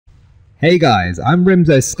Hey guys, I'm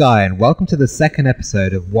Rimzo Sky and welcome to the second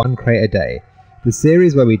episode of One Crate a Day, the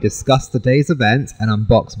series where we discuss the day's events and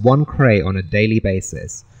unbox one crate on a daily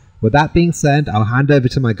basis. With that being said, I'll hand over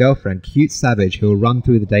to my girlfriend, Cute Savage, who will run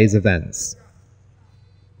through the day's events.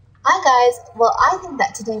 Hi guys, well I think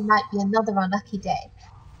that today might be another unlucky day,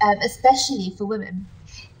 especially for women.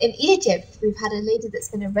 In Egypt, we've had a lady that's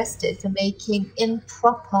been arrested for making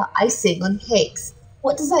improper icing on cakes.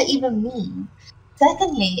 What does that even mean?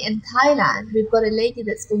 Secondly, in Thailand, we've got a lady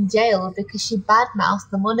that's been jailed because she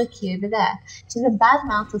badmouthed the monarchy over there. She's been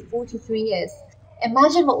badmouthed for 43 years.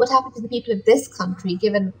 Imagine what would happen to the people of this country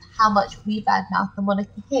given how much we badmouth the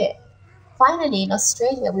monarchy here. Finally, in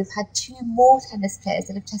Australia, we've had 2 more tennis players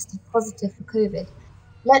that have tested positive for COVID.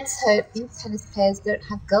 Let's hope these tennis players don't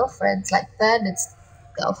have girlfriends like Bernard's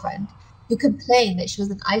girlfriend, who complained that she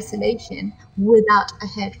was in isolation without a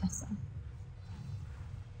hairdresser.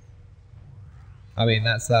 I mean,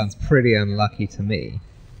 that sounds pretty unlucky to me.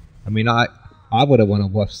 I mean, I wouldn't want to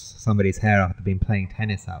wash somebody's hair after being playing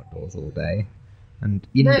tennis outdoors all day. And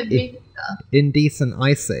indecent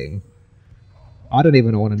icing. I don't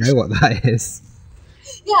even want to know what that is.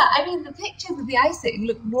 Yeah, I mean, the pictures of the icing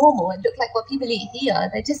look normal and look like what people eat here.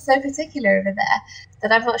 They're just so particular over there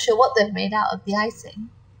that I'm not sure what they've made out of the icing.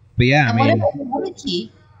 But yeah, and what about the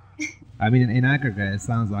monarchy? I mean, in aggregate, it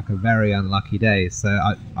sounds like a very unlucky day, so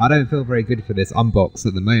I don't feel very good for this unbox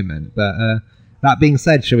at the moment. But that being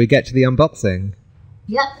said, shall we get to the unboxing?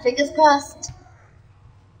 Yep, fingers crossed.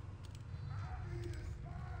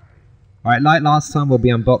 Alright, like last time, we'll be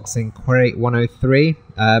unboxing Crate 103.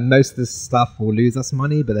 Most of this stuff will lose us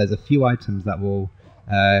money, but there's a few items that will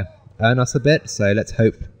earn us a bit, so let's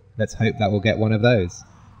hope that we'll get one of those.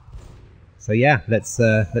 So yeah, let's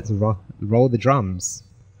roll the drums.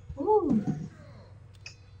 Ooh.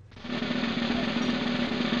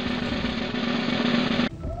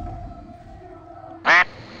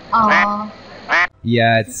 Aww.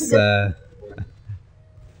 Yeah, it's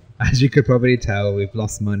as you could probably tell, we've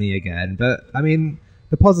lost money again. But I mean,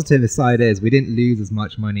 the positive side is we didn't lose as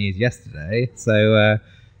much money as yesterday. So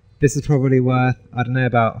this is probably worth, I don't know,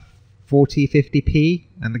 about 40-50p,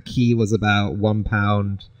 and the key was about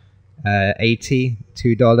 £1.80,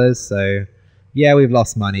 $2. So yeah, we've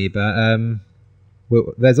lost money, but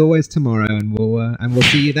there's always tomorrow, and we'll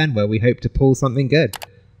see you then, where we hope to pull something good.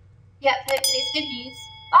 Yep, hopefully it's good news.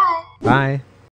 Bye. Bye.